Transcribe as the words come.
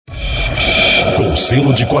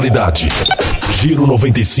selo de qualidade.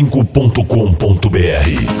 Giro95.com.br.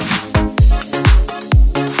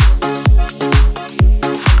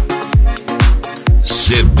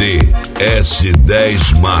 CD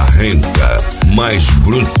S10 Marrenta, mais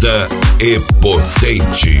bruta e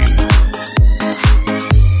potente.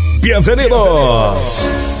 Bem-vindos!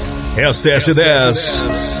 Este é S10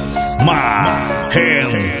 Marrenta.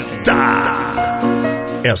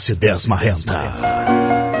 S10 Marrenta.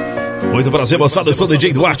 Muito prazer, moçada. Eu sou o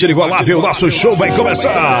DJ Duarte Inigualável. Nosso show vai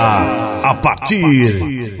começar a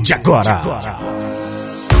partir de agora.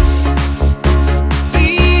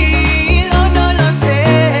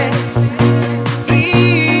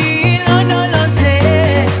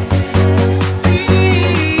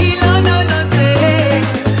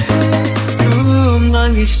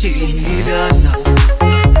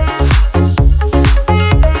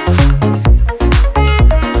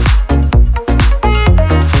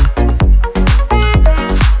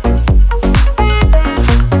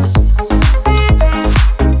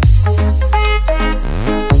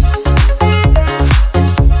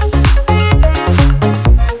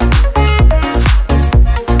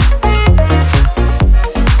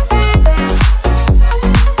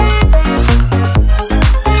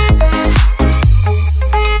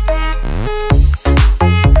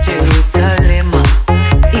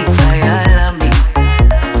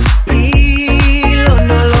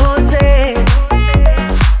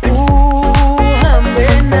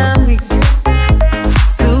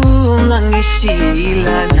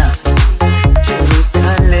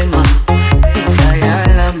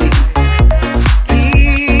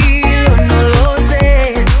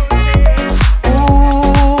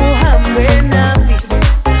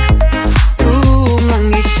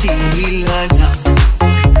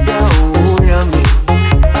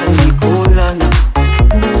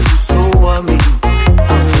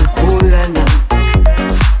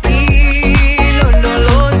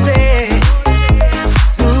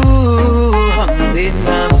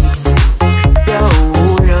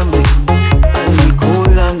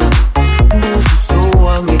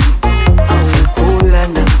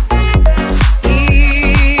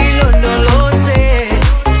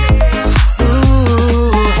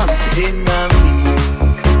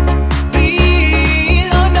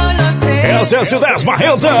 S10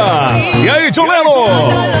 Marrenta. E aí, tio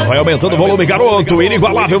Leno? Vai aumentando o volume, garoto.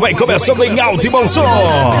 Inigualável vai começando em alto e bom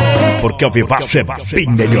som, porque o vivaço é bem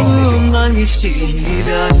melhor.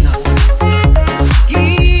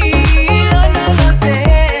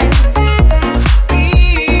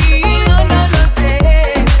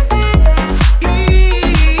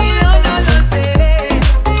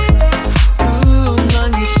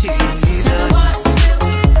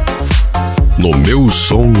 No meu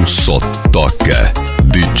som só toca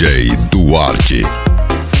DJ Duarte.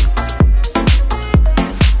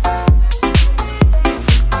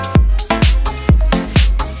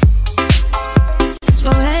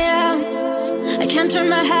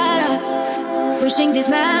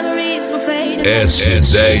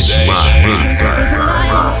 S10 Marrenta.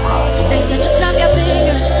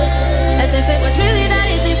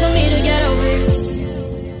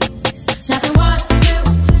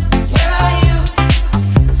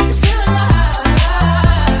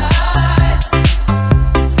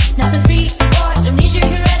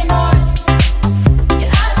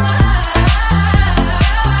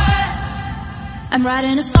 I'm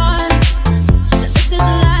writing a song, so this is the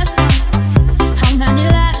last one. How many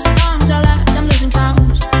last songs are left? I'm losing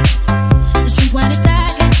count. Since June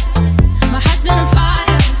 22nd, my heart's been on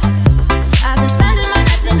fire. I've been spending my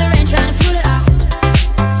nights in the rain trying to put it out.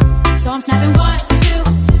 So I'm snapping 1, 2,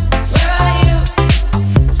 where are you?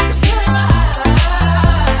 You're still in my heart.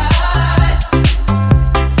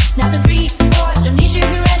 Snapping 3, 4, don't need you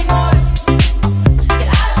here anymore. Get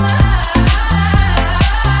out of my heart.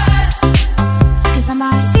 'Cause I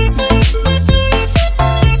might.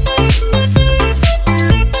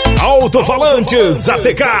 Alto-falantes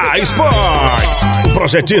ATK Sports. O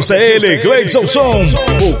projetista é ele, Gleidson Som,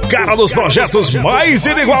 o cara dos projetos mais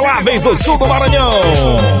inigualáveis do sul do Maranhão.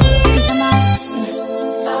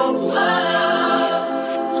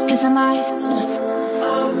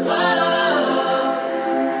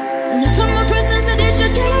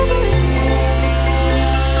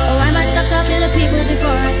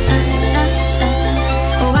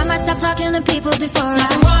 Talking to people before I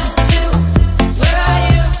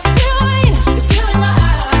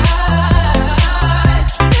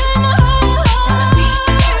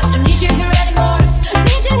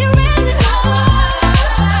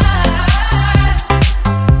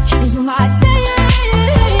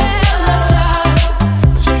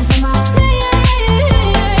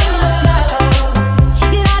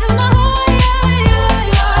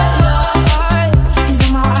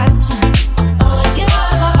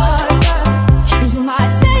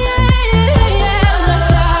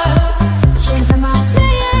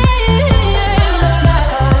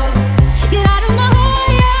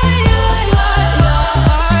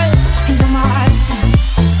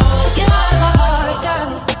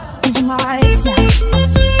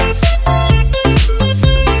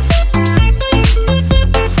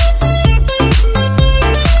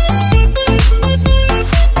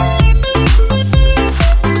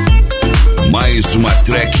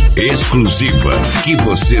exclusiva que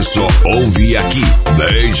você só ouve aqui.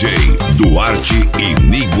 DJ Duarte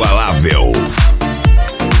Inigualável.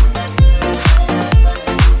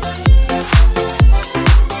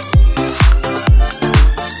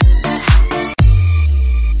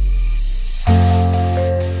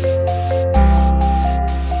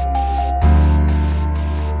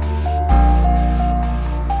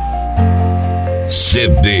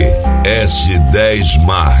 CD S10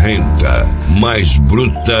 Marrenta, mais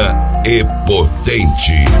bruta e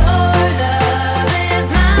potente.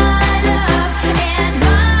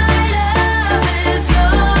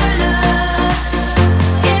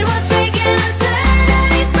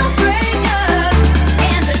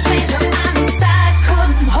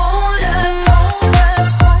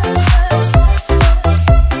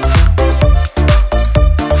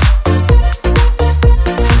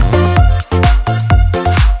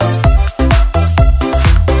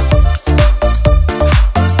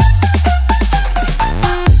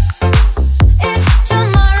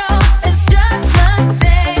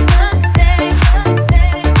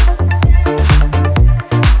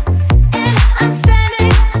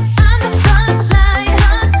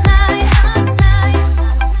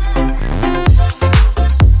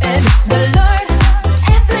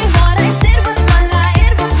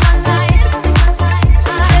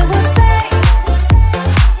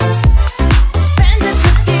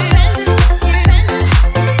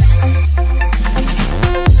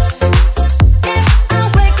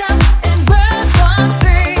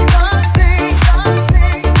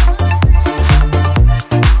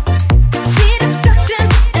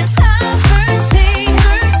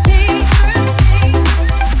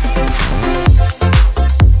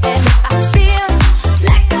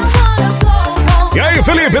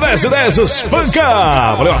 S10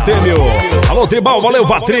 Panca, valeu Artêmio, alô Tribal, valeu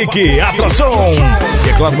Patrick, Atração. E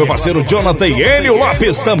é claro, meu parceiro Jonathan e Enio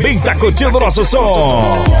Lopes também tá curtindo o nosso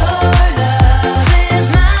som.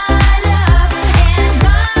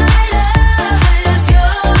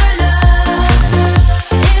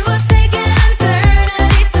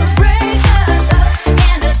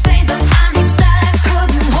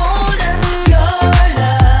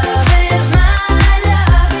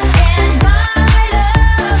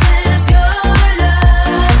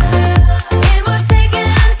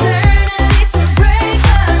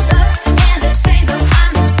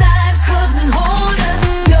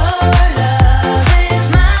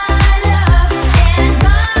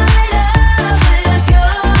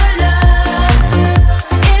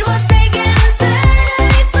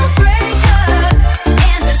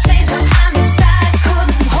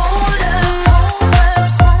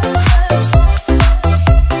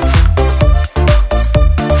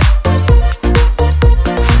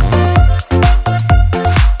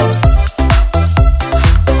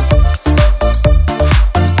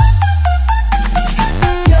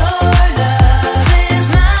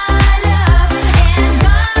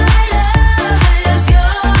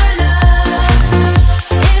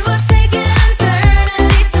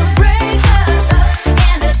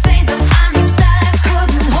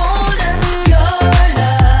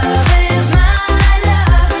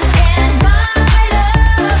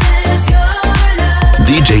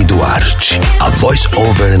 Voice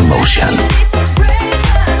over emotion.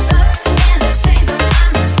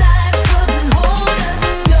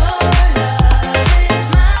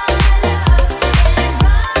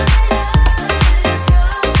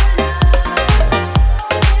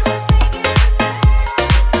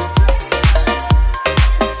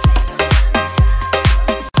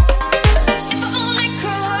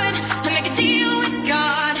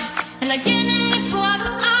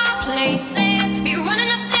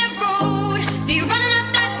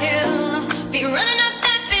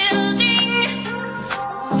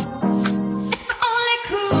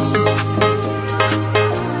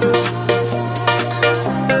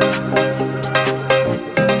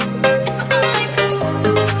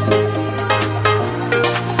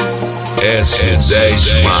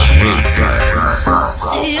 S10 Marrenta.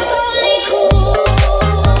 Baby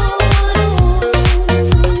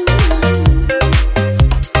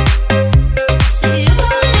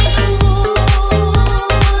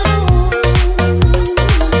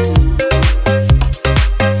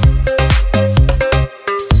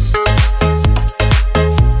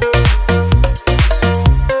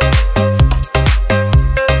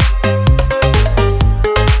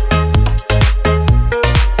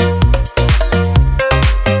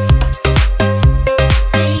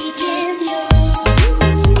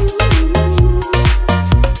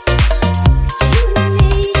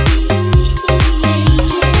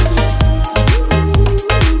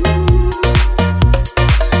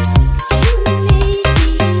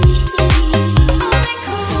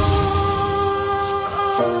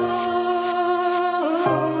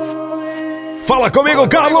Fala comigo,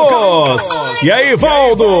 Carlos. E aí,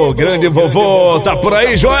 Valdo? Grande vovô, tá por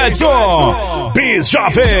aí, Joedson? Bis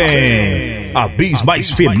Jovem. A Bis mais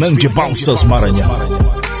finã de Balsas Maranhão.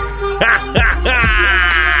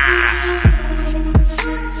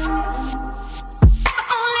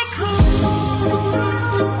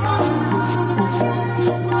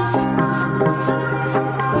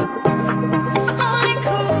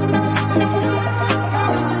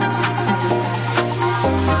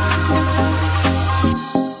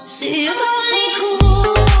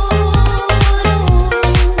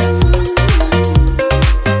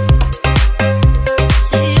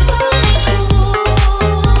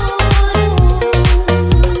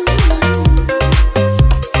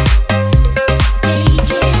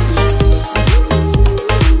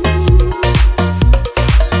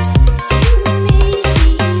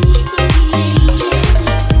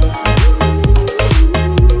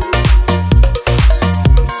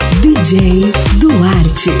 DJ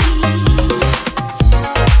Duarte.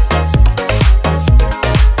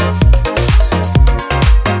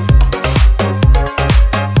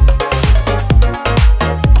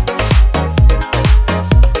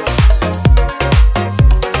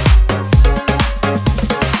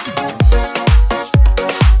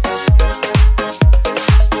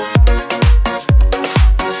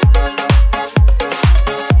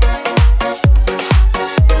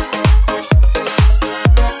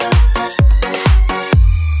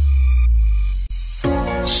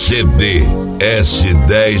 CD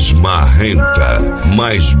S10 Marrenta,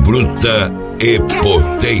 mais bruta e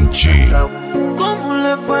potente. ¿Cómo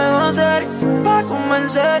le puedo hacer para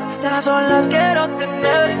convencerte? A solas quiero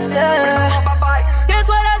tenerte. Que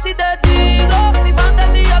tú eres y te digo mi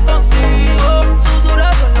fantasía contigo.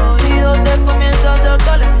 Susurras al oído, te comienzas a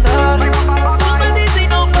calentar. Tú me dices y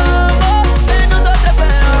nos vamos, que nosotros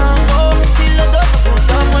esperamos. Si los dos nos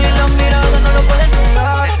juntamos y las miradas no lo pueden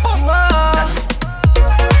negar.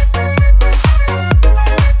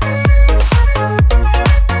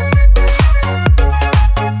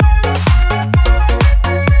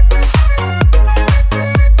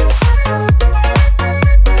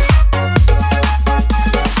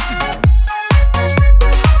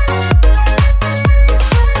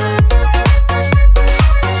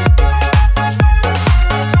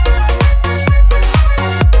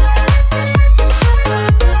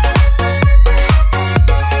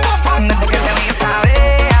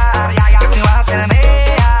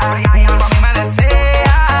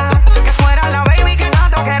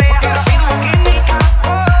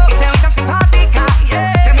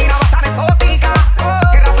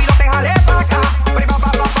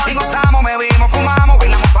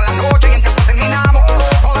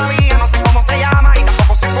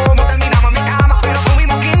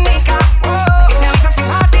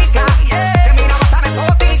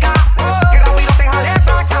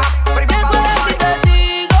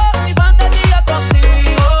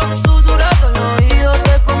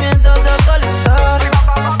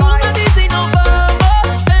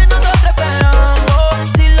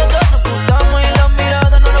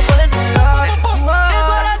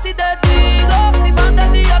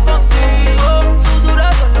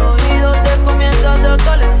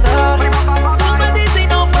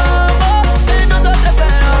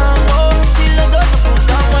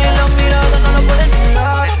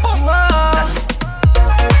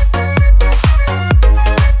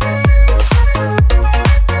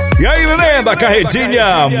 Da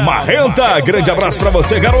carretinha Marrenta, grande abraço pra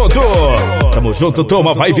você, garoto. Tamo junto,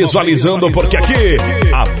 turma, vai visualizando porque aqui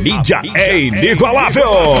a mídia é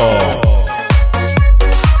inigualável.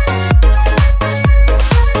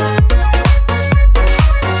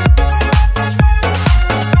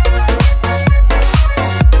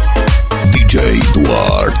 DJ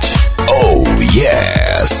Duarte, oh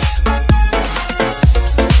yes.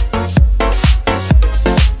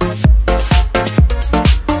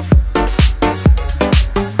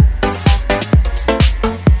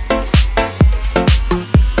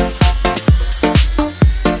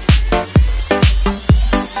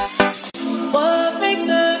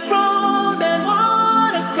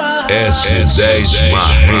 S10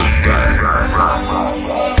 Marrenta.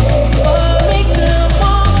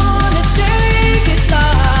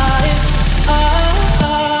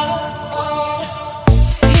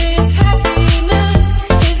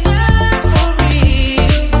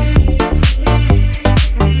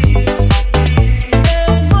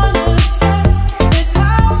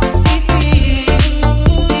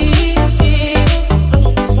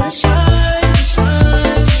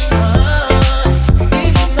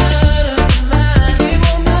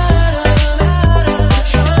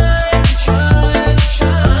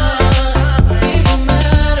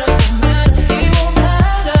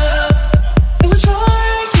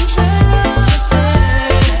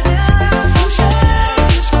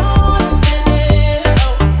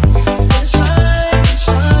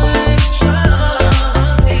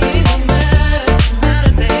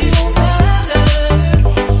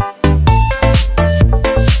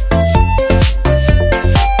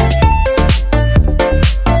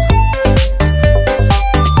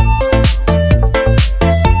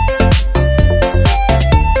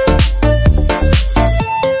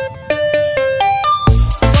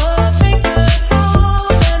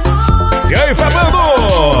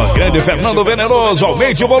 grande Fernando Venenoso.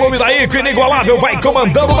 Aumente o volume daí que o inigualável vai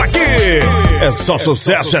comandando daqui. É só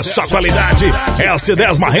sucesso, é só qualidade.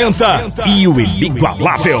 S10 Marrenta e o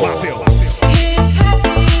inigualável.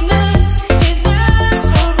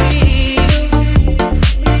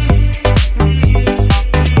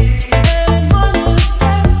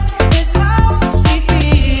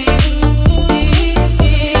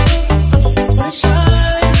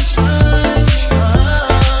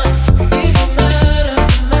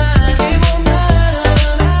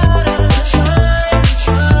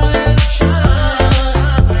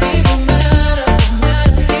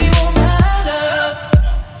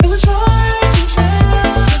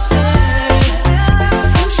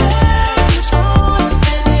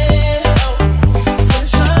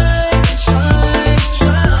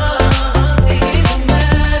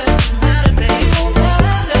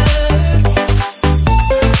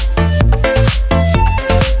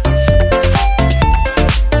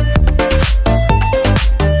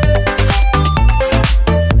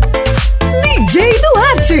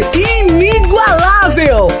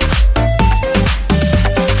 Inigualável!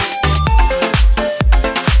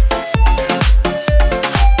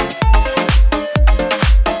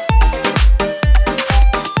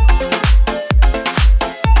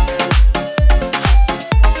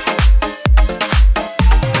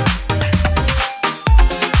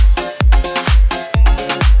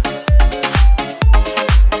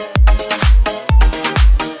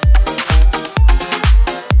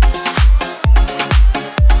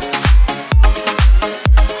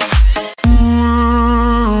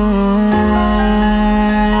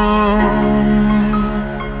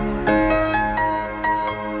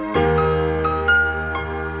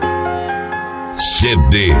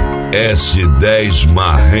 CD S10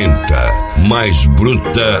 Marrenta, mais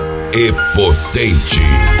bruta e potente.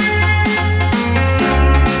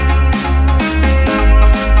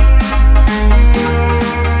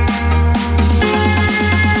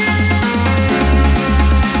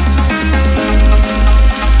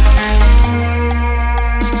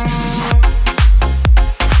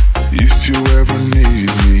 If you ever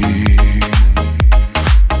need me,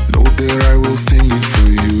 know that I will sing it for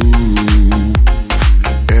you.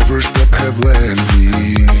 Every step have led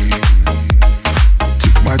me,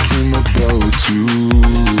 took my dream about you.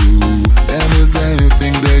 And is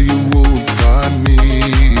anything that you will find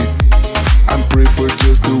me, I'm pray for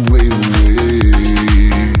just the way away.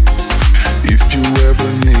 If you ever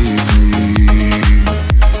need me,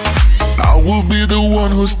 I will be the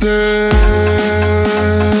one who stays.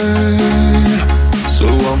 So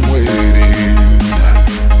I'm waiting,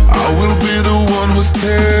 I will be the one who stays.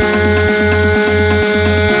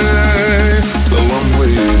 So I'm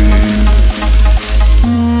waiting.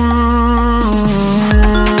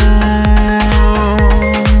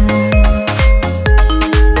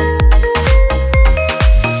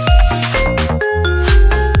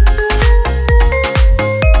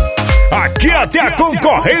 Aqui até a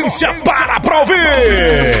concorrência para pra ouvir.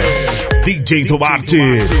 DJ Duarte,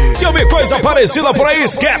 se eu ver coisa parecida por aí,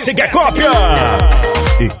 esquece que é cópia.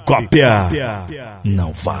 E cópia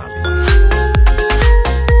não vale.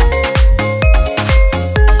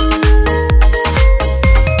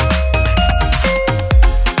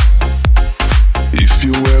 If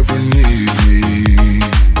you ever need me,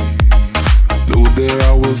 know that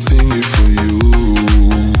I will sing it for you.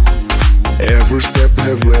 Every step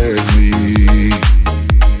have led me,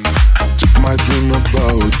 took my dream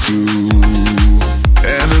about you.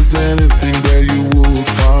 And is anything that you will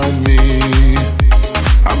find me,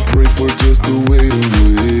 I'm pray for just the way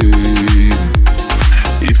away.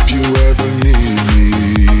 If you ever need me,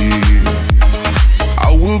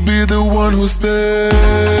 I will be the one who stays.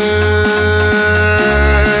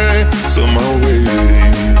 So I'm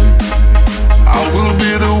waiting, I will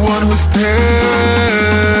be the one who stays.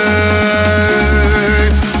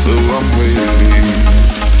 So I'm waiting.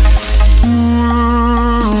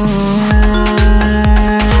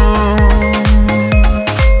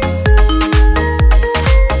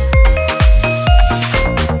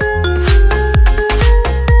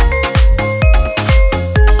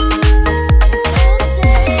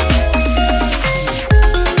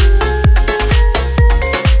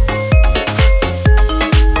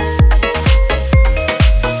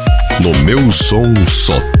 No meu som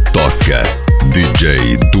só toca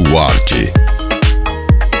DJ Duarte.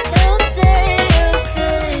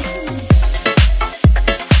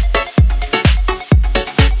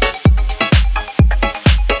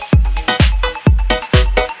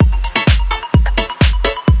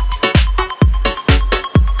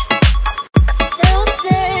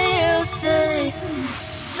 Eu sei,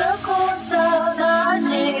 tô com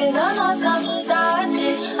saudade da nossa amizade.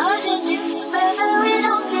 A gente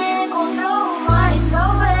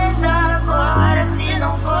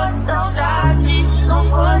não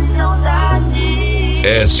fosse saudade.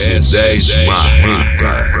 S10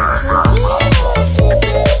 Marrenta.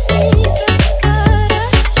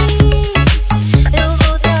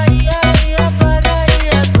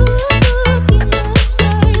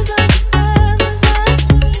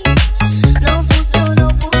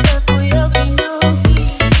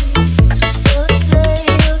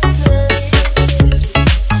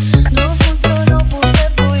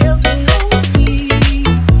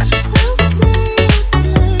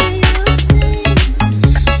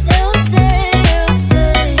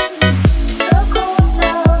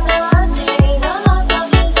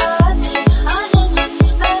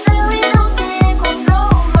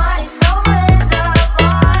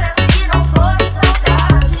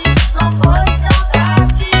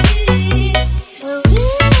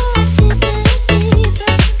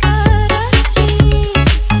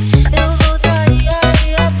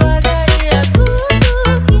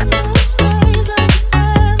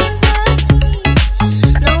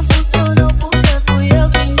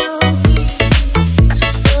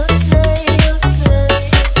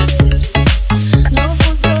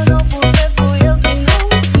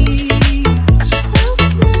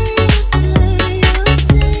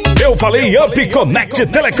 Falei Up Connect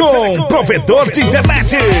Telecom, provedor de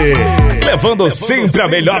internet, levando sempre a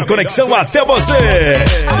melhor conexão até você.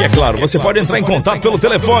 E é claro, você pode entrar em contato pelo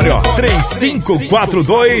telefone,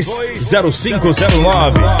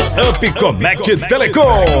 3542-0509. Up Connect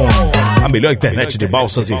Telecom, a melhor internet de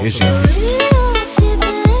Balsas e região.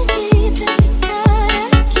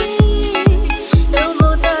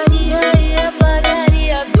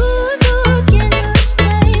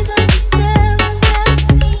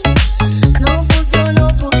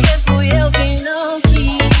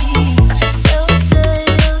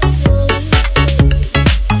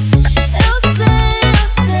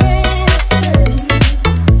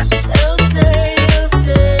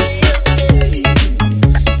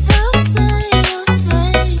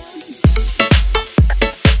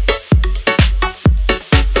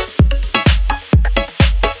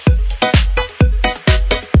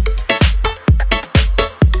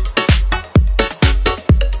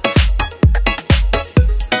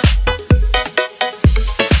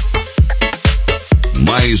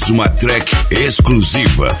 Mais uma track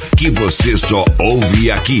exclusiva que você só ouve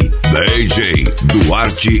aqui. DJ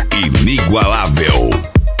Duarte Inigualável.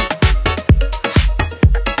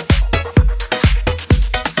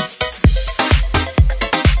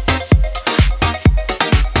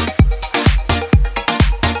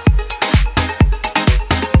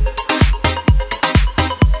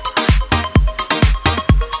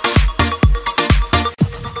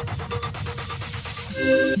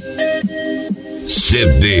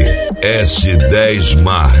 CD S10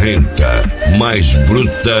 Marrenta, mais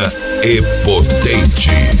bruta e potente.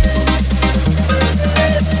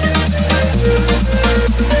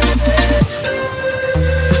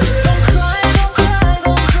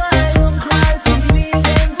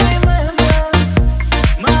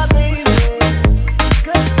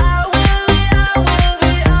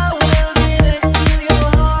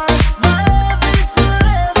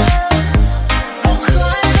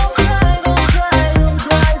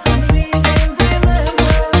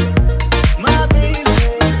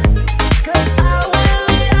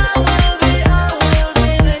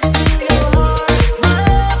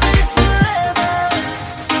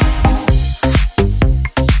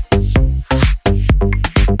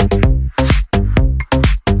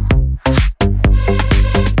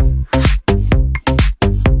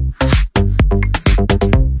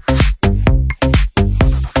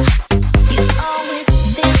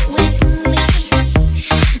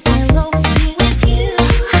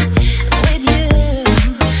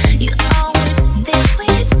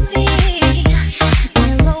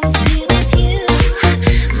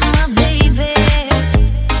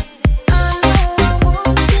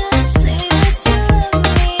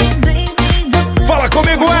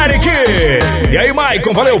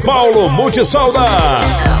 Valeu, Paulo, Multisolda,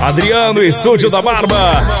 Adriano, Estúdio da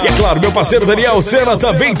Barba. E é claro, meu parceiro Daniel Sena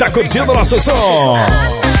também tá curtindo o nosso som.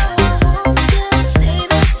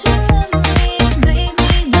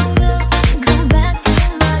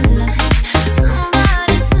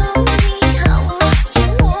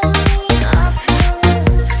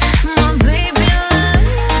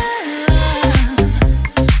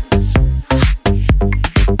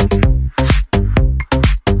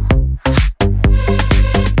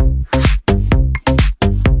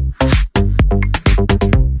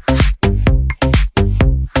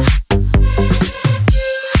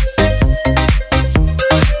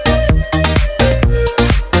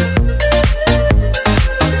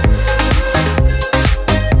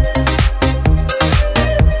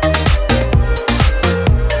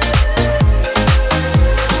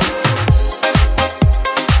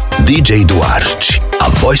 DJ Duarte, a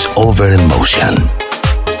voice over emotion.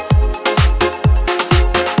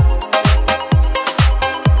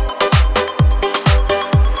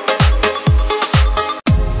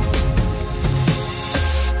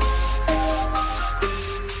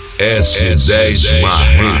 S10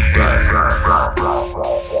 Marrenta.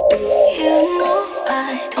 You know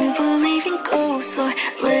I don't believe in ghosts or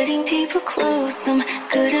letting people close. I'm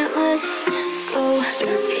good at letting go.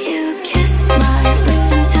 You kiss my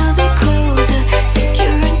lips until they close. I think you're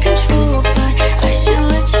in control, but I should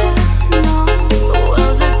let you know.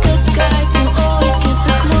 Well, the good guys don't always get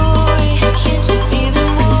the glory. Can't you see the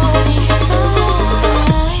warning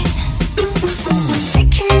signs? I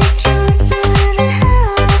can make you feel the hell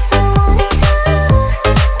if I wanted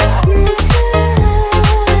to.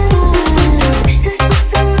 Wish this was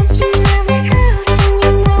something you never felt, and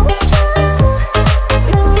you know it's true.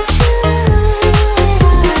 Know it's true.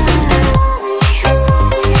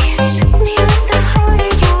 Trust me with the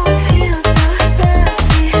heart, you'll feel so happy.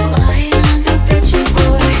 Lying on the bedroom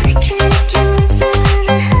floor, I can make you feel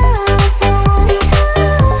the hell if I wanted to.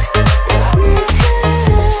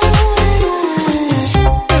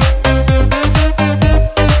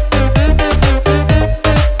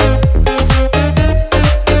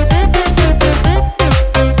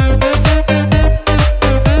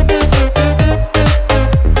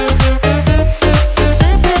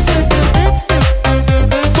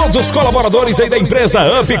 Todos os colaboradores aí da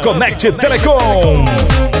empresa Up Connect Telecom.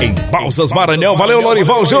 Em Balsas, Maranhão, valeu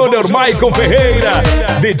Lorival Júnior, Maicon Ferreira,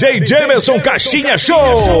 DJ Jamerson, Caixinha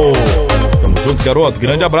Show. Tamo junto, garoto.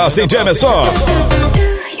 Grande abraço, hein, Jamerson?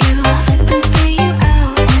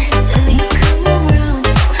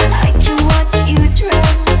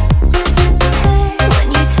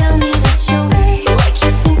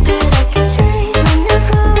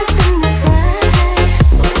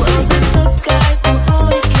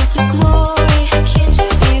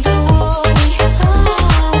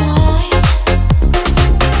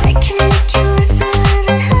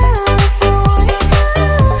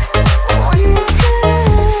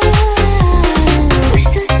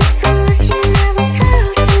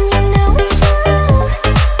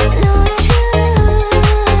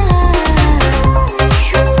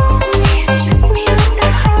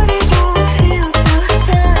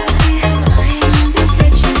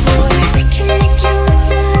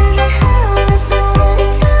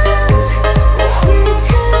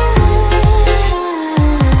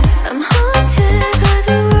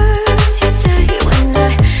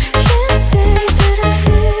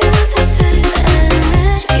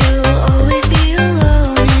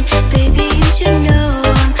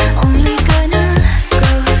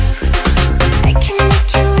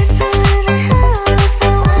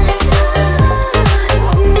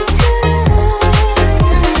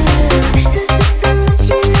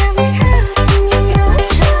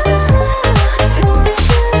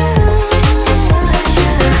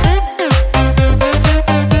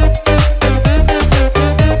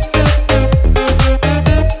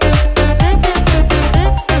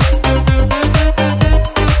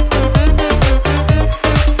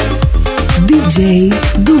 DJ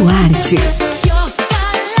Duarte.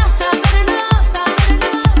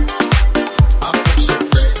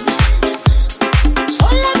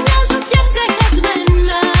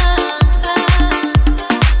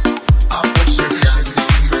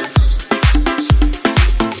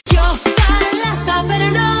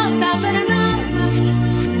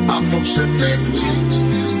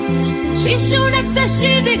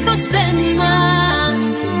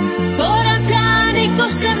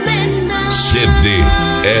 CD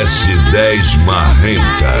S10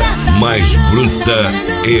 Marrenta, mais bruta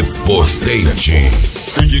e potente.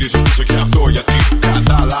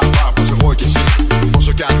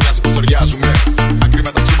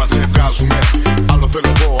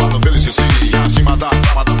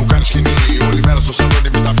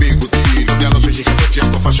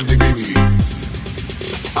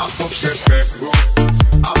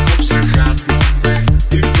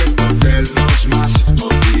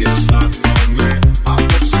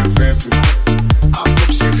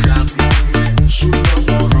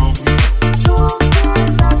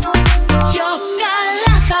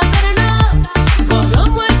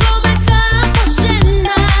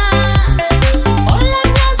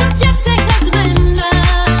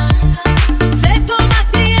 Thank you.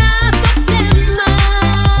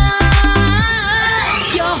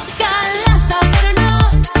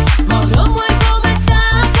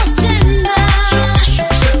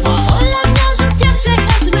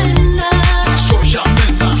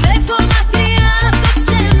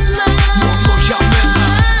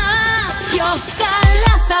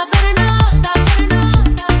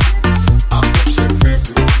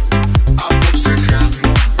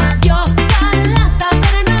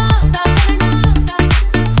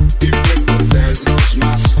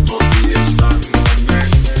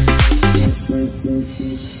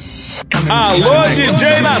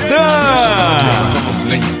 Natan.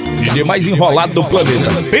 DJ mais enrolado do planeta.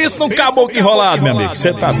 Pensa num caboclo enrolado, meu amigo.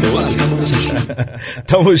 Você tá doido.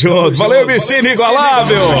 Tamo junto. Valeu, MC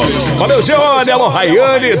inigualável. Valeu, Geone. Alô,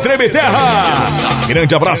 Rayane, Treme Terra.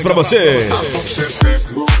 Grande abraço pra você.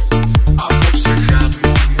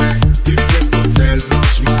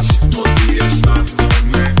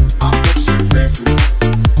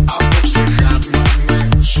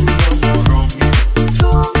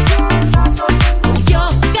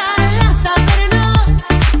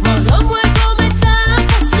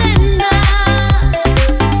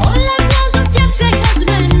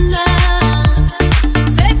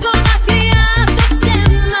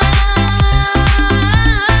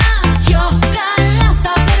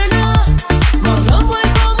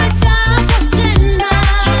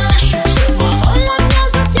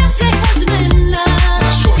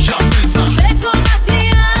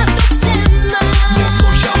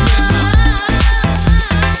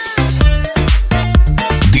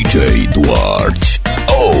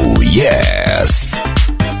 Yes!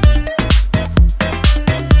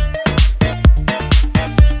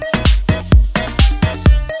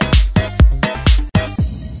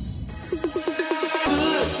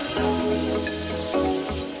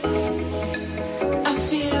 I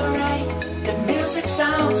feel right, the music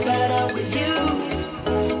sounds better with you.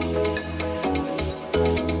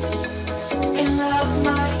 And love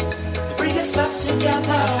might bring us back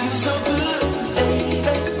together. I feel so good,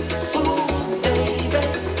 baby.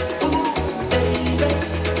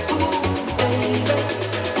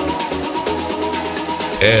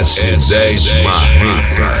 S10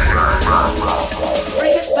 Marrenta.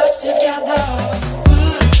 Bring us back together.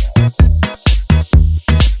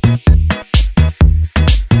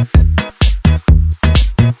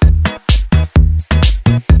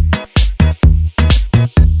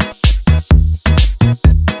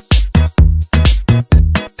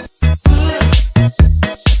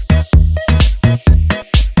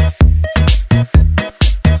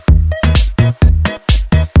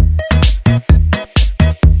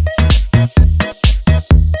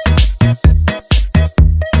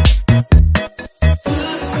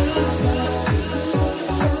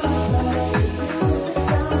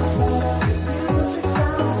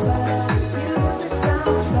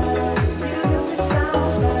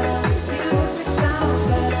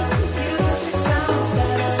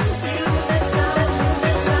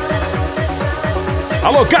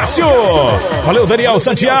 Alô, Cássio! Valeu, Daniel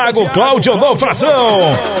Santiago, Cláudio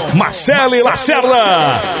Nofração, Marcelo e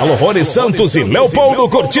Lacerda. Alô, Rony Santos e Leopoldo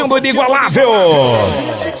curtindo o inigualável.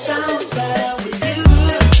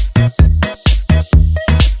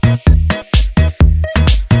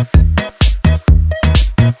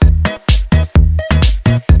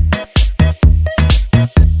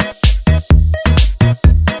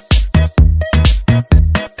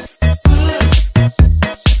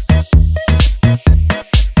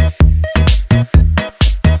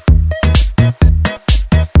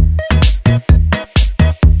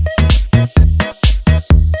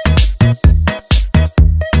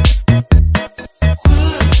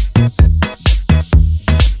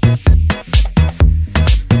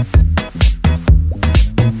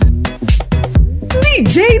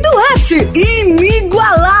 DJ Duarte,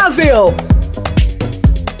 inigualável.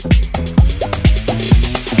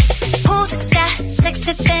 Who's that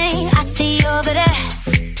sexy thing I see over there?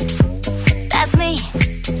 That's me,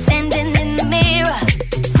 standing in the mirror.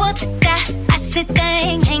 What's that icy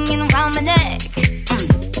thing hanging around my neck?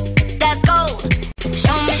 That's gold.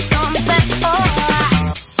 Show me some respect.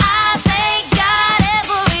 Oh, I thank God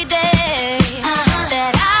every day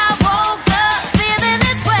that I woke up feeling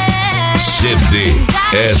this way. CD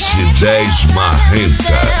S10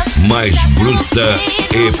 Marrenta, mais bruta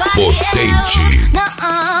e potente.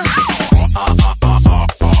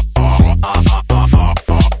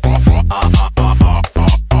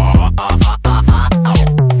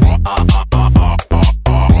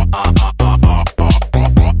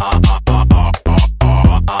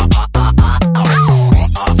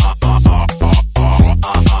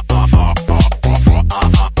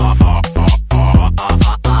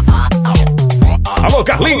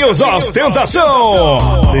 Carlinhos Ostentação,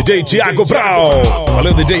 DJ Thiago Brau,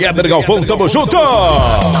 valeu DJ Éder Galvão, tamo junto.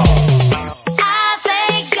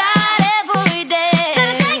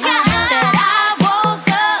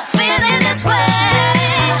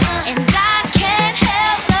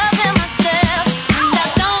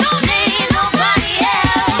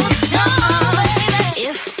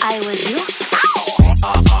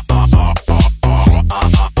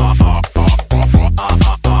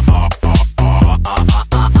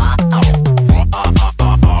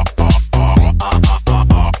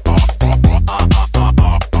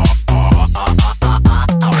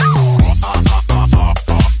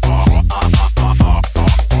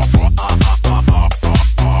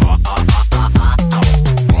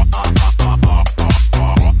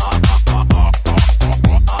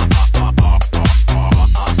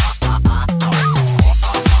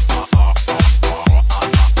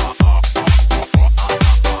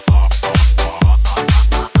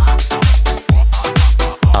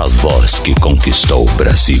 voz que conquistou o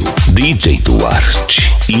Brasil. DJ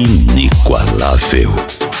Duarte, inigualável.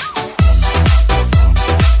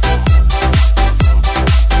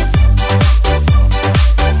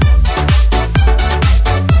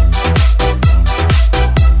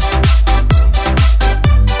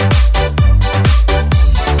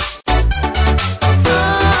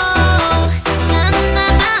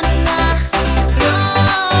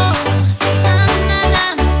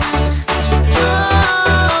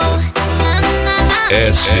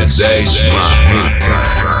 S10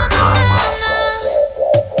 Marrenta.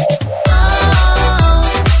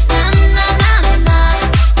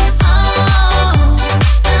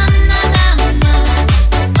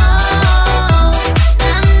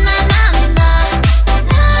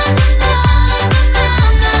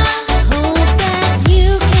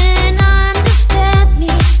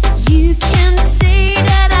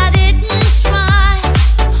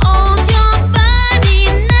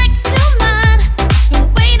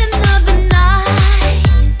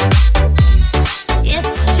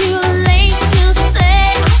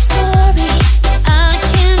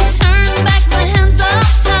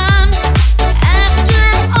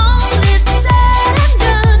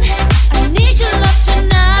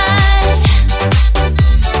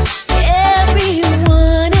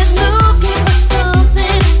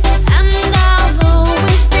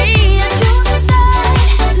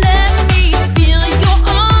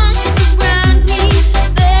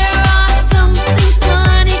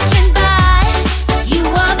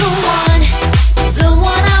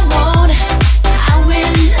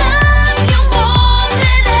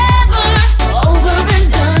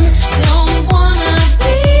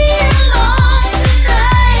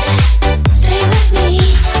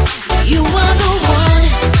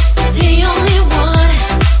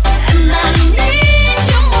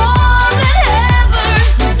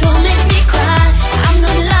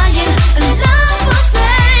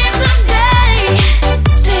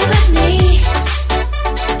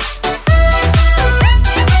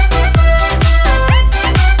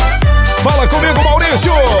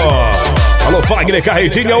 Wagner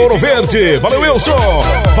Carretinha Ouro Verde, valeu Wilson,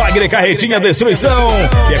 Wagner Carretinha Destruição,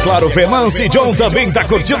 e é claro, Venance John também tá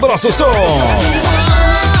curtindo nosso som.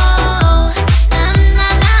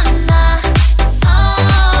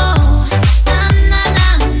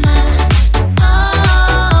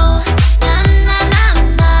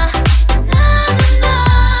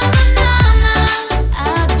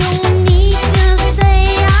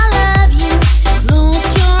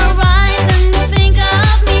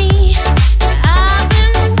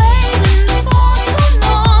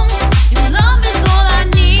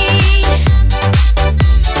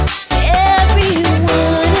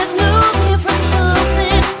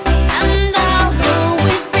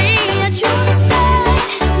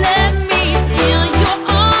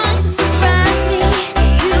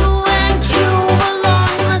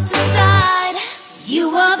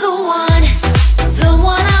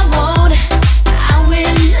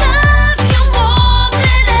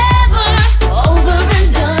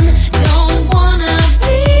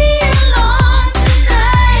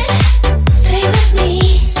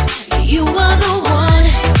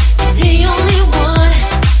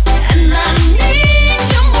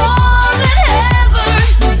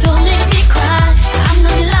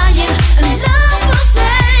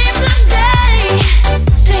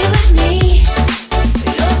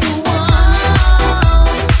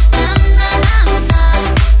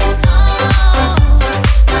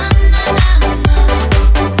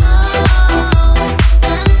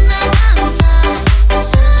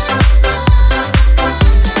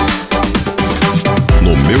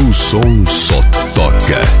 Meu som só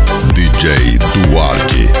toca DJ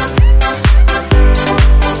Duarte.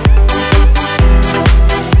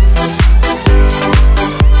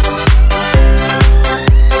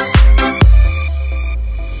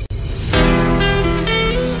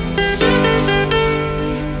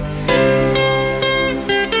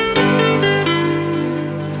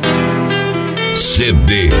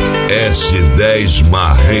 CD S10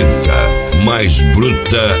 Marrenta, mais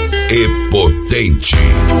bruta e potente.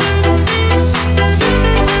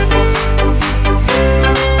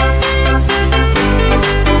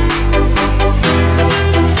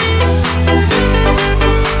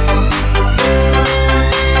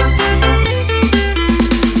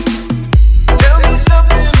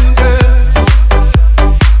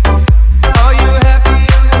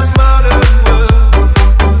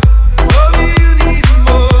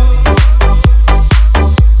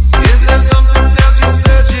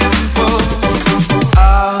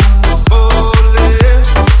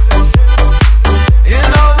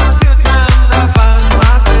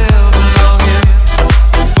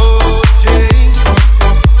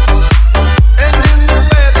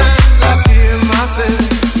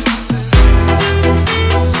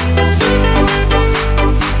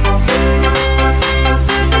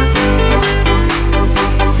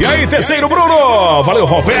 terceiro Bruno. Valeu,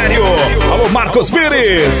 Robério. Alô, Marcos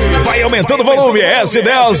Pires. Vai aumentando o volume.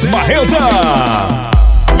 S10 Marrenta.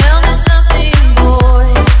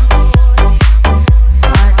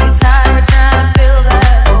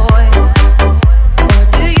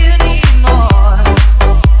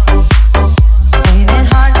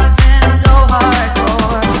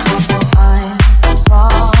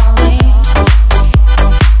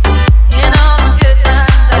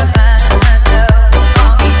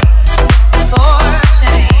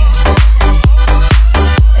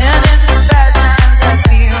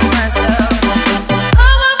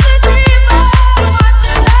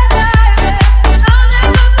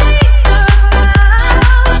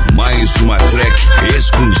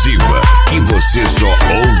 Você só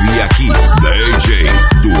ouve aqui, DJ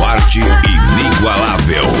Duarte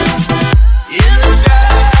Inigualável.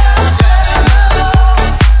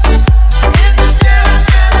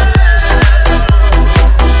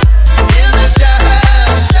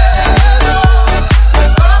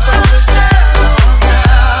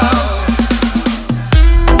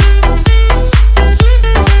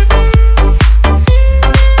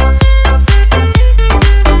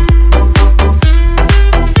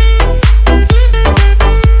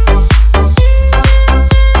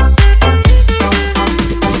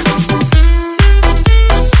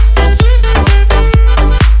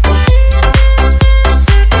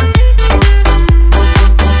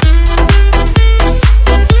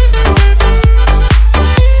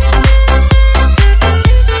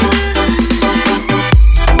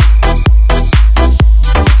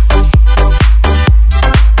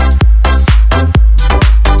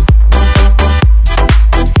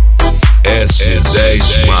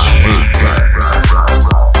 S10 Marrenta.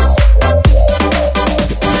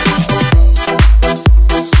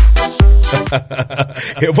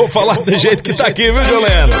 Eu vou falar do jeito que tá aqui, viu,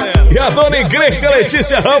 Juliano? E a dona Igreja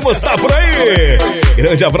Letícia Ramos tá por aí.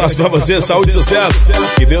 Grande abraço pra você, saúde e sucesso.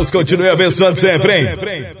 Que Deus continue abençoando sempre,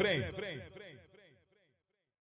 hein?